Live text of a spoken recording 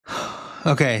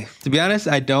Okay, to be honest,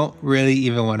 I don't really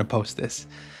even want to post this.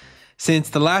 Since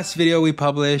the last video we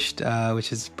published,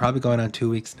 which is probably going on 2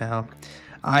 weeks now,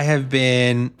 I have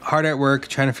been hard at work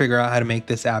trying to figure out how to make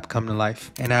this app come to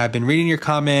life. And I've been reading your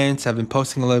comments, I've been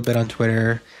posting a little bit on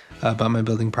Twitter about my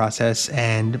building process.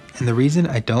 And the reason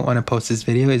I don't want to post this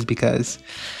video is because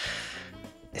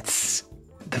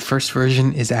the first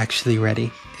version is actually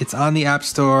ready. It's on the App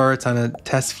Store, it's on a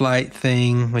test flight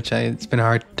thing, which it's been a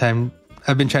hard time.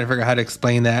 I've been trying to figure out how to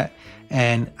explain that,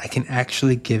 and I can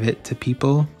actually give it to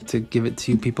people,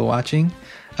 you people watching,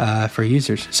 for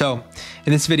users. So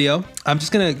in this video, I'm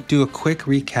just gonna do a quick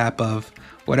recap of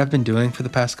what I've been doing for the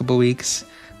past couple weeks,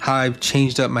 how I've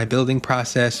changed up my building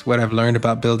process, what I've learned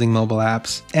about building mobile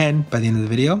apps, and by the end of the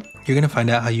video, you're gonna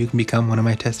find out how you can become one of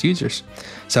my test users.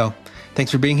 So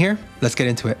thanks for being here. Let's get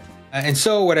into it. And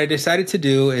so what I decided to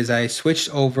do is I switched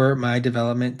over my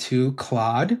development to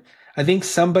Claude. I think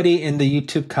somebody in the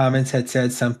YouTube comments had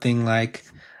said something like,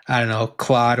 I don't know,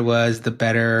 Claude was the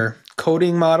better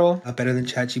coding model, better than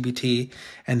ChatGPT,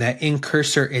 and that in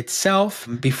Cursor itself,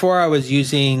 before I was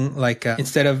using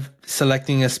instead of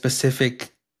selecting a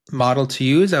specific model to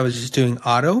use, I was just doing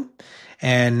auto.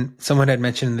 And someone had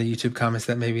mentioned in the YouTube comments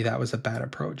that maybe that was a bad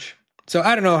approach. So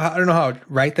I don't know how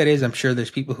right that is. I'm sure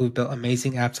there's people who've built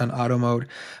amazing apps on auto mode,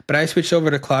 but I switched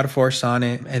over to Claude Force on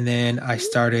it. And then I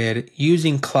started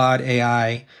using Claude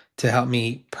AI to help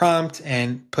me prompt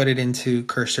and put it into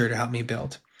Cursor to help me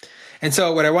build. And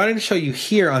so what I wanted to show you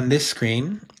here on this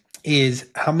screen is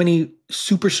how many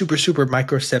super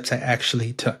micro steps I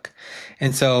actually took.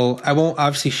 And so I won't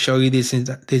obviously show you these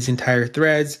entire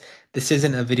threads. This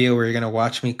isn't a video where you're going to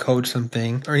watch me code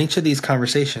something, or in each of these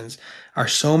conversations are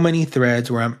so many threads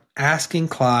where I'm asking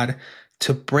Claude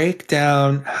to break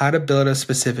down how to build a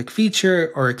specific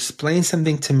feature or explain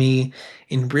something to me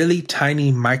in really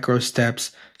tiny micro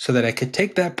steps so that I could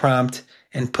take that prompt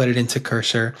and put it into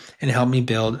Cursor and help me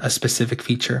build a specific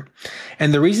feature.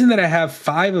 And the reason that I have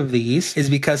 5 of these is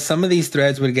because some of these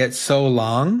threads would get so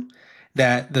long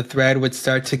that the thread would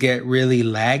start to get really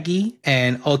laggy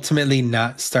and ultimately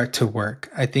not start to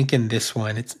work. I think in this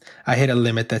one, I hit a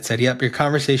limit that said, yep, your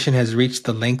conversation has reached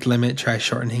the length limit, try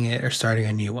shortening it or starting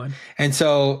a new one. And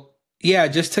so, yeah,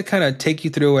 just to kind of take you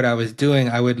through what I was doing,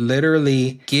 I would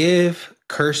literally give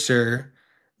Cursor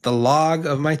the log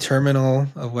of my terminal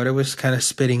of what it was kind of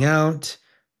spitting out,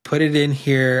 put it in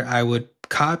here. I would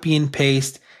copy and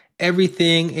paste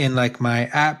everything in like my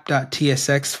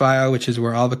app.tsx file, which is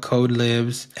where all the code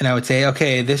lives. And I would say,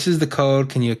 okay, this is the code.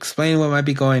 Can you explain what might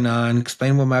be going on?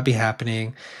 Explain what might be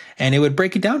happening. And it would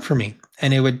break it down for me.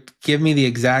 And it would give me the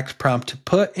exact prompt to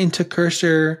put into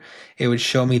Cursor. It would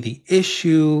show me the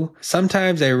issue.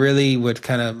 Sometimes I really would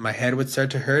my head would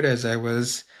start to hurt as I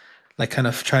was kind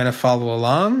of trying to follow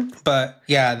along. But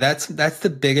yeah, that's the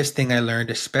biggest thing I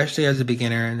learned, especially as a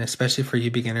beginner and especially for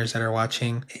you beginners that are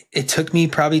watching. It took me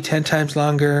probably 10 times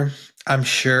longer. I'm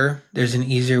sure there's an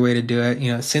easier way to do it.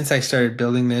 You know, since I started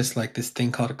building this, this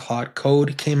thing called Claude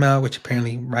Code came out, which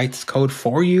apparently writes code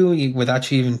for you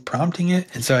without you even prompting it.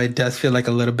 And so it does feel like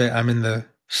a little bit I'm in the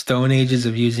stone ages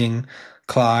of using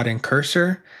Claude and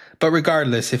Cursor. But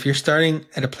regardless, if you're starting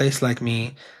at a place like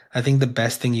me, I think the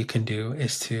best thing you can do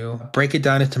is to break it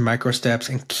down into micro steps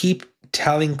and keep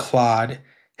telling Claude,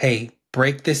 hey,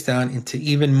 break this down into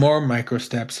even more micro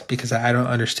steps because I don't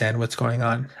understand what's going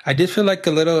on. I did feel like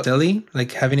a little silly,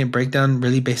 having it break down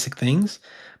really basic things.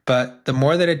 But the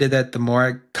more that I did that, the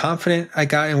more confident I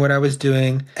got in what I was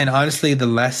doing. And honestly, the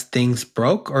less things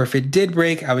broke, or if it did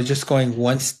break, I was just going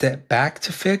one step back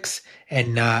to fix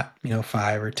and not,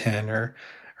 5 or 10 or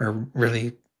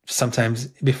really sometimes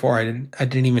before I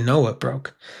didn't even know what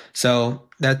broke. So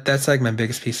that's my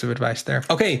biggest piece of advice there.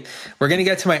 Okay, we're going to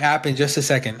get to my app in just a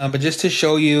second. But just to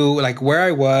show you where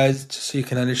I was, just so you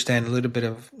can understand a little bit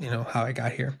of, how I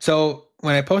got here. So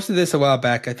when I posted this a while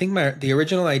back, I think the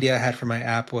original idea I had for my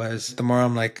app was, the more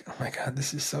I'm like, oh my God,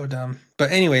 this is so dumb.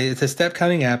 But anyway, it's a step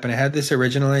counting app. And I had this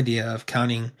original idea of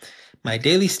counting my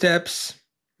daily steps,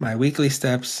 my weekly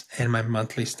steps, and my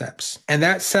monthly steps. And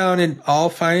that sounded all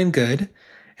fine and good.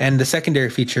 And the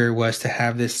secondary feature was to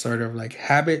have this sort of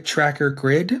habit tracker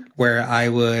grid where I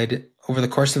would, over the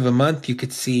course of a month, you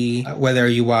could see whether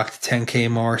you walked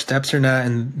 10K more steps or not.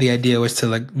 And the idea was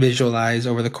to visualize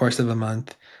over the course of a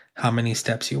month how many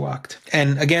steps you walked.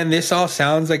 And again, this all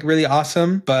sounds really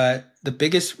awesome, but the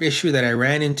biggest issue that I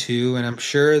ran into, and I'm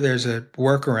sure there's a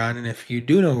workaround, and if you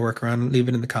do know a workaround, leave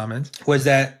it in the comments, was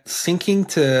that syncing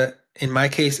to, in my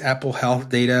case, Apple Health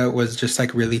data was just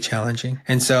really challenging.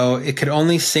 And so it could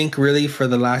only sync really for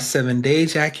the last 7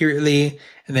 days accurately.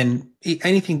 And then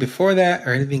anything before that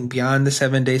or anything beyond the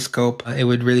 7-day scope, it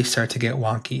would really start to get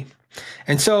wonky.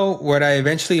 And so what I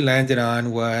eventually landed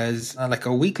on was like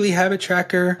a weekly habit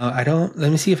tracker.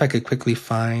 Let me see if I could quickly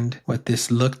find what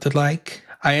this looked like.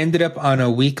 I ended up on a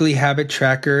weekly habit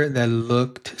tracker that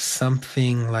looked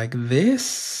something like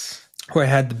this, where I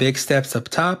had the big steps up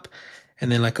top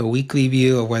and then like a weekly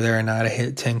view of whether or not I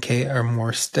hit 10K or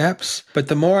more steps. But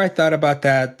the more I thought about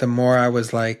that, the more I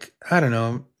was like, I don't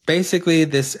know, basically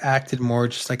this acted more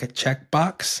just like a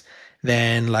checkbox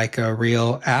than like a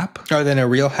real app or than a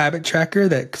real habit tracker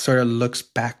that sort of looks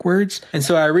backwards. And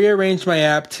so I rearranged my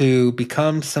app to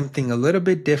become something a little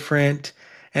bit different.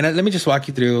 And let me just walk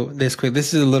you through this quick.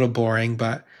 This is a little boring,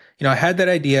 but I had that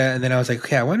idea and then I was like,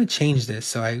 okay, I want to change this.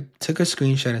 So I took a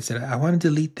screenshot and said, I want to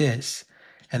delete this.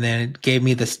 And then it gave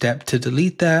me the step to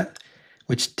delete that,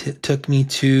 which took me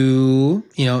to,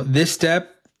 this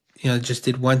step, just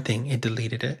did one thing. It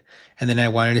deleted it. And then I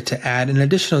wanted it to add an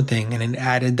additional thing and it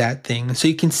added that thing. And so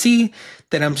you can see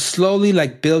that I'm slowly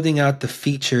like building out the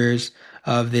features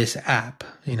of this app,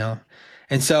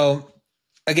 And so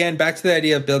again, back to the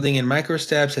idea of building in micro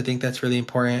steps. I think that's really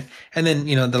important. And then,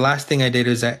 the last thing I did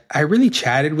is that I really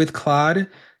chatted with Claude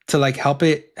to like help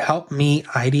me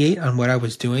ideate on what I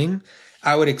was doing.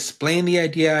 I would explain the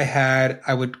idea I had.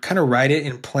 I would kind of write it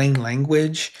in plain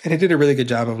language. And it did a really good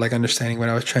job of like understanding what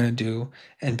I was trying to do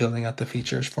and building out the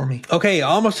features for me. Okay,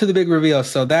 almost to the big reveal.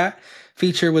 So that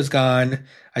feature was gone.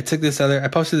 I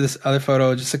posted this other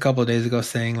photo just a couple of days ago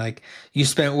saying like, you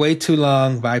spent way too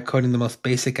long vibe coding the most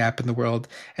basic app in the world.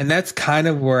 And that's kind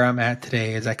of where I'm at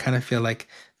today, is I kind of feel like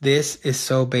this is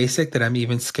so basic that I'm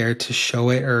even scared to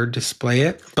show it or display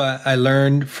it. But I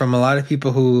learned from a lot of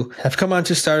people who have come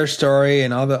onto Starter Story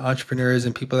and all the entrepreneurs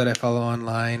and people that I follow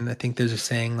online. I think there's a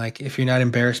saying like, if you're not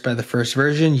embarrassed by the first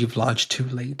version, you've launched too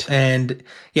late. And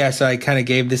yeah, so I kind of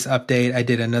gave this update. I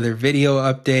did another video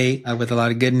update with a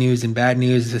lot of good news and bad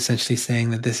news, essentially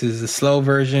saying that this is the slow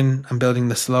version. I'm building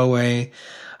the slow way.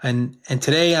 And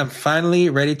today I'm finally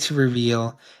ready to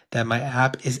reveal that my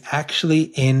app is actually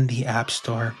in the App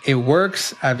Store. It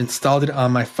works. I've installed it on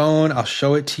my phone. I'll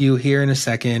show it to you here in a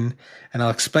second, and I'll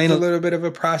explain a little bit of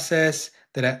a process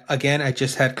that I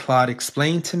just had Claude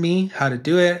explain to me how to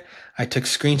do it. I took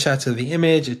screenshots of the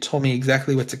image. It told me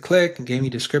exactly what to click and gave me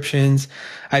descriptions.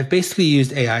 I've basically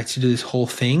used AI to do this whole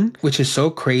thing, which is so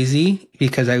crazy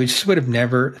because I just would have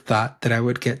never thought that I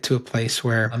would get to a place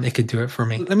where it could do it for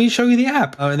me. Let me show you the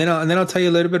app, and then I'll tell you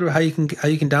a little bit about how you can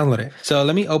download it. So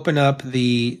let me open up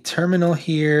the terminal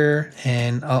here,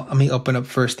 and let me open up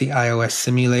first the iOS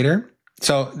simulator.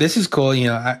 So this is cool.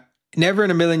 Never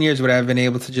in a million years would I have been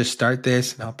able to just start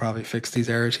this, and I'll probably fix these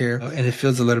errors here. And it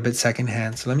feels a little bit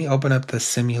secondhand. So let me open up the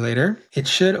simulator. It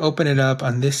should open it up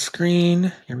on this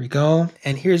screen. Here we go.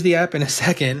 And here's the app in a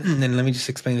second. And then let me just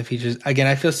explain the features. Again,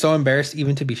 I feel so embarrassed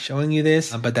even to be showing you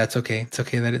this, but that's okay. It's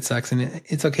okay that it sucks, and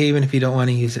it's okay even if you don't want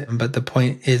to use it. But the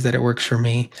point is that it works for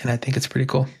me, and I think it's pretty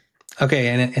cool. Okay,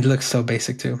 and it looks so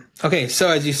basic too. Okay, so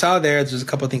as you saw there's a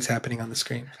couple of things happening on the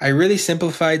screen. I really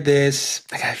simplified this.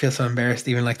 Like, I feel so embarrassed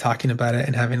even like talking about it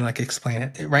and having to like explain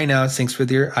it. Right now it syncs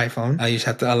with your iPhone. You just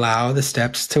have to allow the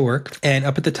steps to work. And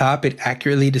up at the top, it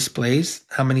accurately displays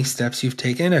how many steps you've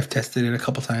taken. I've tested it a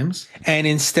couple times. And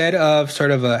instead of sort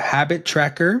of a habit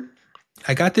tracker,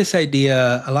 I got this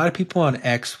idea. A lot of people on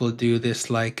X will do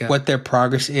this, like what their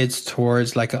progress is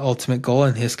towards like an ultimate goal.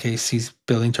 In his case, he's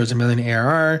building towards 1 million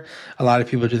ARR. A lot of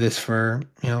people do this for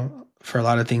a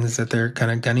lot of things that they're kind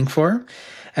of gunning for.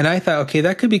 And I thought, okay,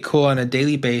 that could be cool on a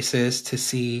daily basis to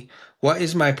see what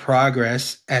is my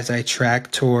progress as I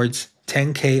track towards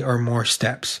 10K or more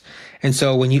steps. And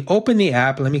so when you open the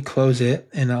app, let me close it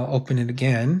and I'll open it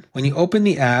again. When you open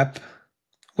the app,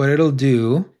 what it'll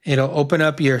do, it'll open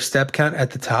up your step count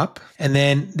at the top. And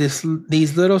then these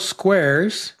little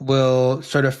squares will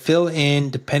sort of fill in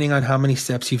depending on how many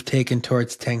steps you've taken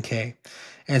towards 10K.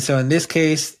 And so in this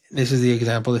case, this is the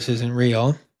example. This isn't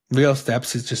real. Real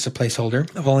steps is just a placeholder.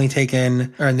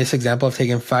 In this example, I've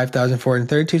taken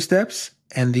 5,432 steps.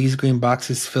 And these green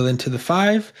boxes fill into the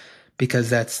 5 because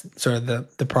that's sort of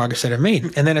the progress that I've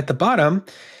made. And then at the bottom,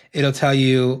 it'll tell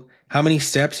you how many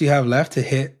steps you have left to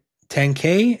hit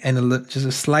 10K and just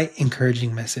a slight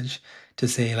encouraging message to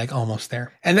say like almost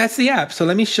there. And that's the app. So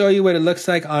let me show you what it looks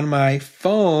like on my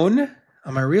phone,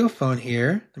 on my real phone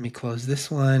here. Let me close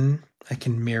this one. I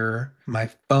can mirror my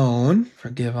phone.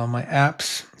 Forgive all my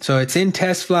apps. So it's in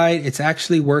test flight. It's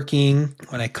actually working.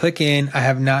 When I click in, I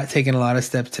have not taken a lot of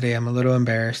steps today. I'm a little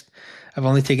embarrassed. I've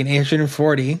only taken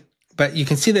 840, but you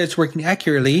can see that it's working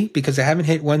accurately because I haven't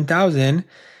hit 1,000.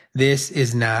 This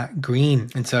is not green.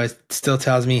 And so it still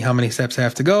tells me how many steps I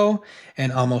have to go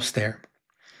and almost there.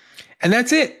 And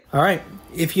that's it. All right.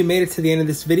 If you made it to the end of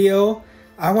this video,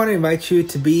 I want to invite you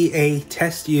to be a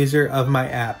test user of my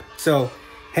app. So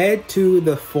head to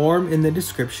the form in the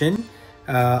description.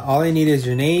 All I need is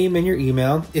your name and your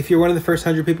email. If you're one of the first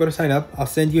 100 people to sign up, I'll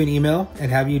send you an email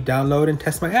and have you download and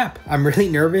test my app. I'm really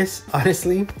nervous,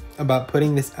 honestly, about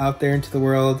putting this out there into the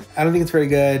world. I don't think it's very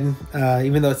good,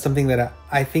 even though it's something that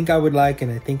I think I would like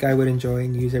and I think I would enjoy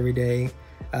and use every day.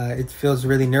 It feels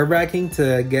really nerve-wracking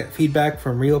to get feedback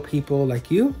from real people like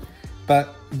you,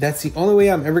 but that's the only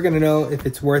way I'm ever gonna know if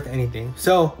it's worth anything.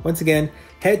 So once again,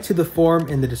 head to the form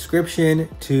in the description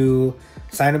to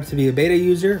sign up to be a beta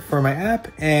user for my app.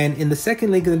 And in the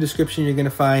second link in the description, you're gonna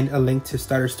find a link to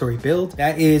Starter Story Build.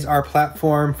 That is our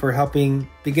platform for helping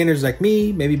beginners like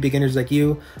me, maybe beginners like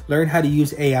you, learn how to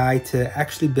use AI to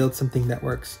actually build something that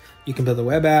works. You can build a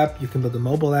web app, you can build a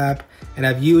mobile app, and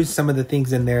I've used some of the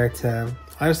things in there to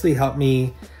honestly help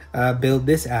me build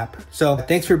this app. So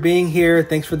thanks for being here.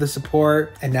 Thanks for the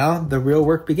support. And now the real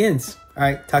work begins. All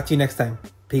right, talk to you next time.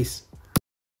 Peace.